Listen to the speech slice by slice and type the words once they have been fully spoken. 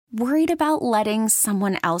Worried about letting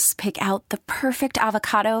someone else pick out the perfect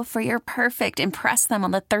avocado for your perfect impress them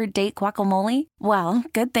on the third date guacamole? Well,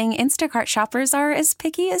 good thing Instacart shoppers are as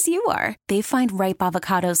picky as you are. They find ripe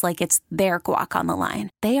avocados like it's their guac on the line.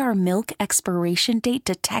 They are milk expiration date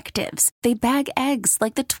detectives. They bag eggs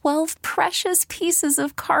like the 12 precious pieces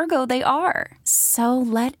of cargo they are. So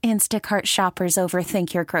let Instacart shoppers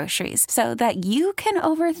overthink your groceries so that you can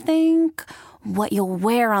overthink what you'll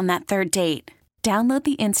wear on that third date. Download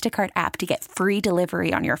the Instacart app to get free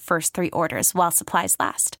delivery on your first 3 orders while supplies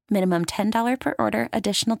last. Minimum $10 per order.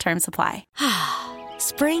 Additional terms apply.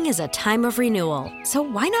 Spring is a time of renewal, so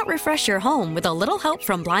why not refresh your home with a little help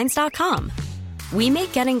from Blinds.com? We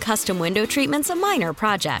make getting custom window treatments a minor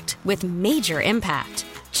project with major impact.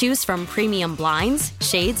 Choose from premium blinds,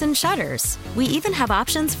 shades, and shutters. We even have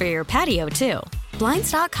options for your patio, too.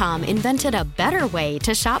 Blinds.com invented a better way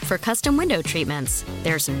to shop for custom window treatments.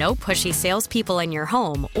 There's no pushy salespeople in your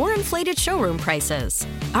home or inflated showroom prices.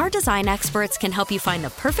 Our design experts can help you find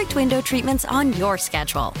the perfect window treatments on your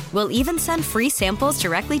schedule. We'll even send free samples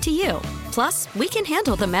directly to you. Plus, we can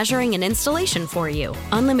handle the measuring and installation for you.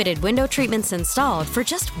 Unlimited window treatments installed for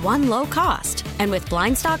just one low cost. And with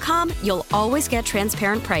Blinds.com, you'll always get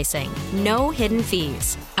transparent pricing. No hidden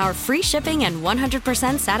fees. Our free shipping and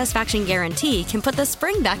 100% satisfaction guarantee can put the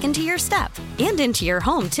spring back into your step and into your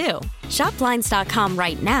home, too. Shop Blinds.com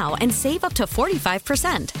right now and save up to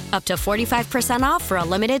 45%. Up to 45% off for a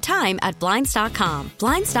limited time at Blinds.com.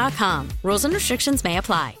 Blinds.com. Rules and restrictions may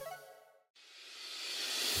apply.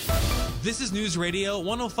 This is News Radio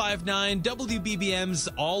 105.9 WBBM's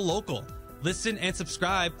All Local. Listen and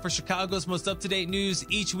subscribe for Chicago's most up-to-date news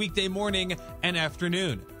each weekday morning and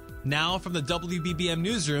afternoon. Now from the WBBM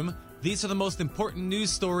Newsroom, these are the most important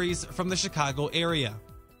news stories from the Chicago area.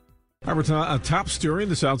 Our top story in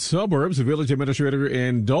the south suburbs, a village administrator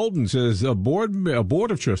in Dalton says a board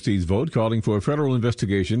of trustees vote calling for a federal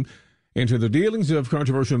investigation into the dealings of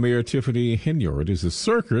controversial Mayor Tiffany Henyard is a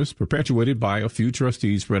circus perpetuated by a few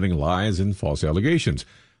trustees spreading lies and false allegations.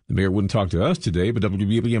 The mayor wouldn't talk to us today, but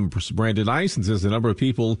WBBM Brandon Eisen says a number of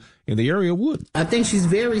people in the area would. I think she's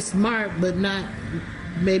very smart, but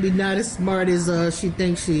maybe not as smart as she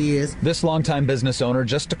thinks she is. This longtime business owner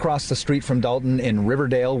just across the street from Dalton in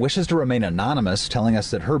Riverdale wishes to remain anonymous, telling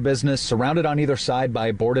us that her business, surrounded on either side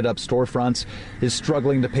by boarded up storefronts, is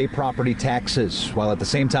struggling to pay property taxes, while at the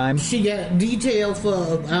same time she got detail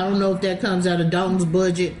for, I don't know if that comes out of Dalton's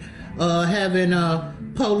budget, having a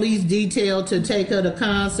police detail to take her to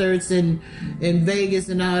concerts in Vegas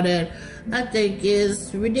and all that. I think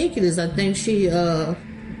is ridiculous. I think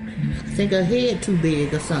her head too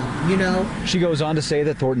big or something, you know. She goes on to say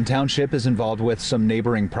that Thornton Township is involved with some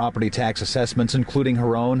neighboring property tax assessments, including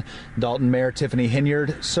her own. Dalton Mayor Tiffany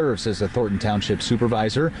Henyard serves as a Thornton Township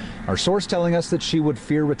supervisor. Our source telling us that she would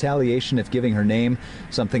fear retaliation if giving her name,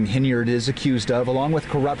 something Henyard is accused of, along with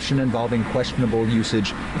corruption involving questionable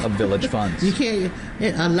usage of village funds. You can't,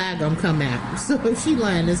 a lie gonna come out. So if she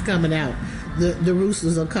lying is coming out, the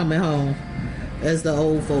roosters are coming home, as the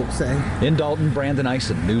old folks say. In Dalton, Brandon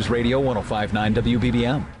Eisen, News Radio 105.9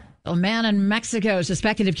 WBBM. A man in Mexico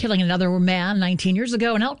suspected of killing another man 19 years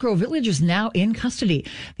ago in Elk Grove Village is now in custody.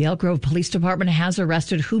 The Elk Grove Police Department has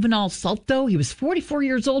arrested Juvenal Salto. He was 44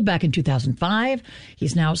 years old back in 2005.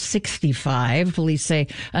 He's now 65. Police say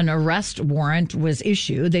an arrest warrant was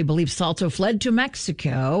issued. They believe Salto fled to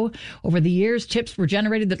Mexico. Over the years, tips were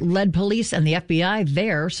generated that led police and the FBI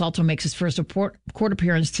there. Salto makes his first court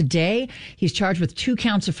appearance today. He's charged with 2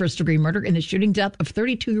 counts of first-degree murder in the shooting death of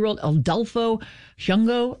 32-year-old Adolfo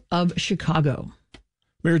Jungo of Chicago.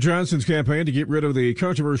 Mayor Johnson's campaign to get rid of the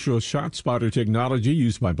controversial shot spotter technology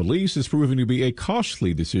used by police is proving to be a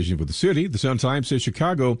costly decision for the city. The Sun-Times says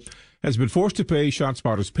Chicago has been forced to pay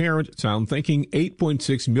ShotSpotter's parent, Sound Thinking,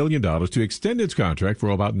 $8.6 million to extend its contract for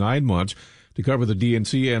about 9 months to cover the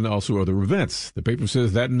DNC and also other events. The paper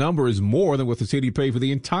says that number is more than what the city paid for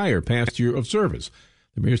the entire past year of service.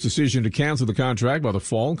 The mayor's decision to cancel the contract by the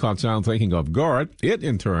fall caught Sound Thinking off guard. It,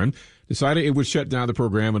 in turn, decided it would shut down the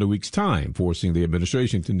program in a week's time, forcing the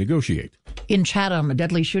administration to negotiate. In Chatham, a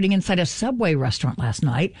deadly shooting inside a Subway restaurant last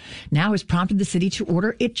night now has prompted the city to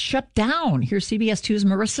order it shut down. Here's CBS 2's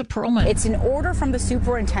Marissa Perlman. It's an order from the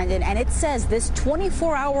superintendent, and it says this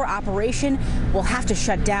 24-hour operation will have to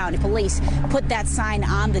shut down. Police put that sign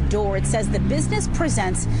on the door. It says the business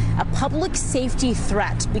presents a public safety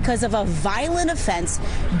threat because of a violent offense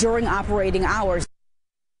during operating hours.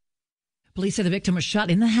 Police say the victim was shot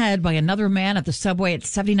in the head by another man at the subway at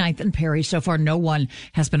 79th and Perry. So far, no one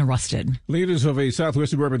has been arrested. Leaders of a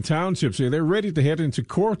southwest suburban township say they're ready to head into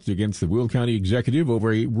court against the Will County executive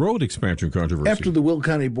over a road expansion controversy. After the Will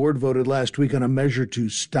County Board voted last week on a measure to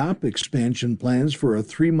stop expansion plans for a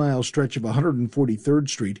 3-mile stretch of 143rd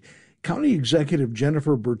Street, County Executive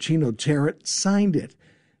Jennifer Bertino-Tarrant signed it.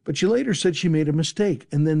 But she later said she made a mistake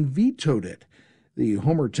and then vetoed it. The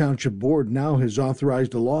Homer Township Board now has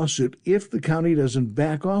authorized a lawsuit if the county doesn't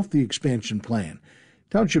back off the expansion plan.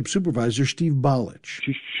 Township Supervisor Steve Bolich.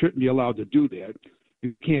 She shouldn't be allowed to do that.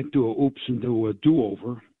 You can't do a oops and do a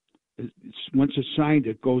do-over. Once it's signed,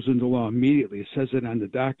 it goes into law immediately. It says it on the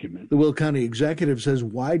document. The Will County Executive says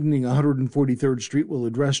widening 143rd Street will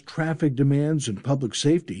address traffic demands and public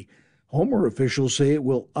safety. Homer officials say it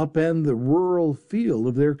will upend the rural feel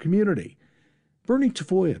of their community. Bernie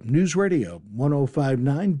Tafoya, News Radio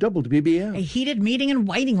 105.9 WBBM. A heated meeting in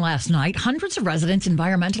Whiting last night. Hundreds of residents,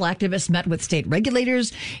 environmental activists met with state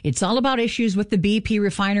regulators. It's all about issues with the BP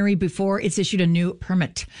Refinery before it's issued a new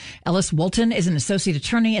permit. Ellis Walton is an associate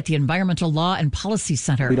attorney at the Environmental Law and Policy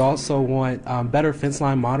Center. We'd also want better fence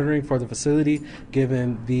line monitoring for the facility,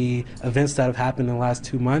 given the events that have happened in the last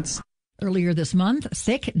 2 months. Earlier this month,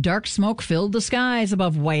 thick, dark smoke filled the skies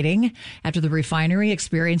above Whiting after the refinery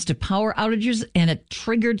experienced power outages and it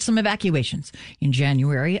triggered some evacuations. In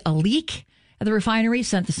January, a leak at the refinery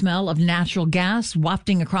sent the smell of natural gas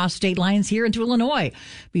wafting across state lines here into Illinois.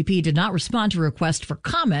 BP did not respond to a request for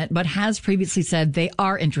comment, but has previously said they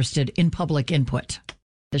are interested in public input.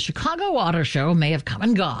 The Chicago Auto Show may have come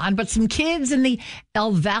and gone, but some kids in the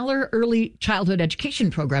Valor Early Childhood Education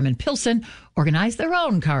Program in Pilsen organized their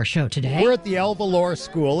own car show today. We're at the Valor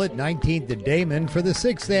School at 19th and Damon for the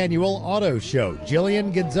 6th Annual Auto Show.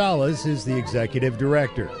 Jillian Gonzalez is the executive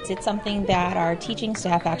director. It's something that our teaching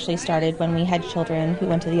staff actually started when we had children who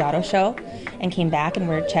went to the auto show and came back and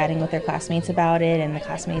were chatting with their classmates about it, and the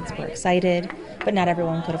classmates were excited, but not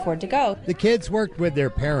everyone could afford to go. The kids worked with their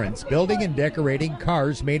parents, building and decorating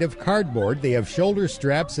cars made of cardboard. They have shoulder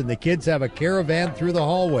straps, and the kids have a caravan through the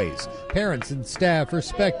hallways. Parents and staff are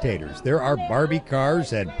spectators. There are Barbie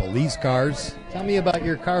cars and police cars. Tell me about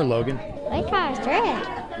your car, Logan. My car is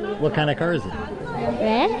red. What kind of car is it?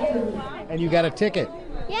 Red. And you got a ticket?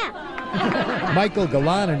 Yeah. Michael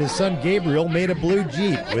Galan and his son Gabriel made a blue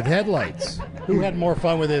Jeep with headlights. Who had more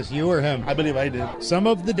fun with this, you or him? I believe I did. Some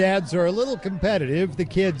of the dads are a little competitive, the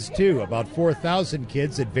kids too. About 4,000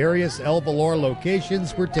 kids at various Valor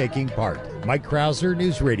locations were taking part. Mike Krauser,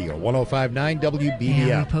 News Radio 105.9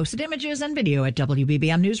 WBBM. And we posted images and video at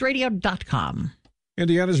WBBMNewsRadio.com.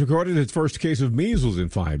 Indiana's recorded its first case of measles in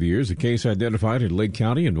 5 years, a case identified in Lake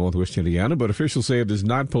County in northwest Indiana, but officials say it does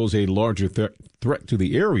not pose a larger threat to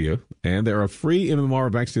the area, and there are free MMR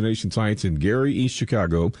vaccination sites in Gary, East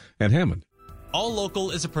Chicago, and Hammond. All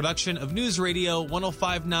Local is a production of News Radio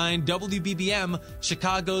 105.9 WBBM,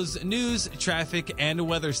 Chicago's news, traffic, and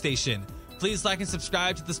weather station. Please like and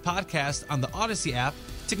subscribe to this podcast on the Odyssey app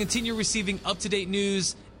to continue receiving up-to-date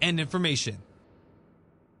news and information.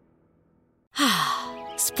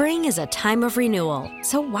 Spring is a time of renewal,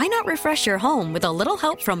 so why not refresh your home with a little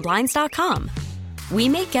help from Blinds.com? We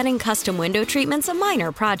make getting custom window treatments a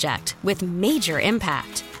minor project with major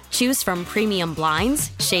impact. Choose from premium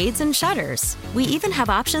blinds, shades, and shutters. We even have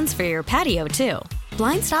options for your patio, too.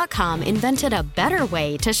 Blinds.com invented a better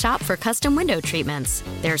way to shop for custom window treatments.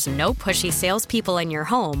 There's no pushy salespeople in your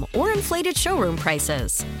home or inflated showroom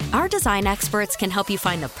prices. Our design experts can help you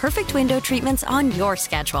find the perfect window treatments on your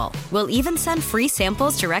schedule. We'll even send free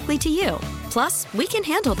samples directly to you. Plus, we can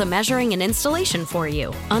handle the measuring and installation for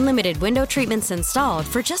you. Unlimited window treatments installed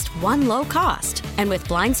for just one low cost. And with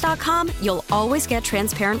Blinds.com, you'll always get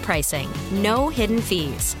transparent pricing. No hidden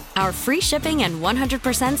fees. Our free shipping and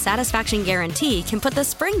 100% satisfaction guarantee can put the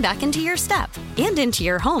spring back into your step and into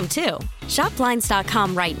your home, too. Shop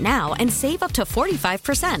Blinds.com right now and save up to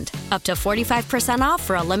 45%. Up to 45% off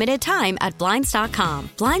for a limited time at Blinds.com.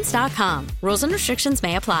 Blinds.com. Rules and restrictions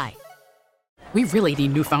may apply. We really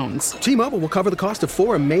need new phones. T-Mobile will cover the cost of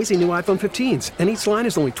 4 amazing new iPhone 15s, and each line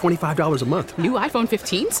is only $25 a month. New iPhone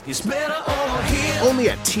 15s? It's better over here. Only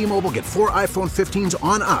at T-Mobile, get 4 iPhone 15s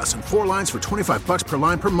on us and 4 lines for $25 per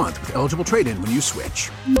line per month with eligible trade-in when you switch.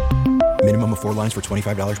 Minimum of 4 lines for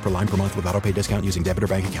 $25 per line per month with autopay discount using debit or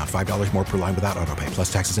bank account. $5 more per line without autopay,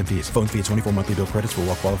 plus taxes and fees. Phone fee at 24 monthly bill credits for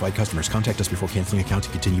well-qualified customers. Contact us before canceling account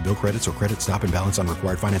to continue bill credits or credit stop and balance on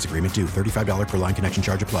required finance agreement due. $35 per line connection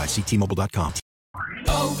charge applies. See T-Mobile.com.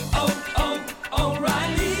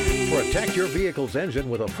 O'Reilly. For a Protect your vehicle's engine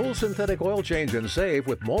with a full synthetic oil change and save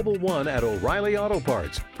with Mobil 1 at O'Reilly Auto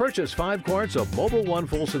Parts. Purchase 5 quarts of Mobil 1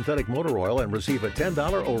 full synthetic motor oil and receive a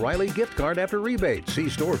 $10 O'Reilly gift card after rebate. See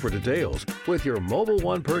store for details. With your Mobil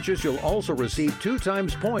 1 purchase, you'll also receive 2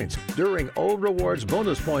 times points during O Rewards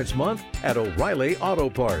Bonus Points Month at O'Reilly Auto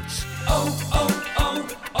Parts. Oh, oh,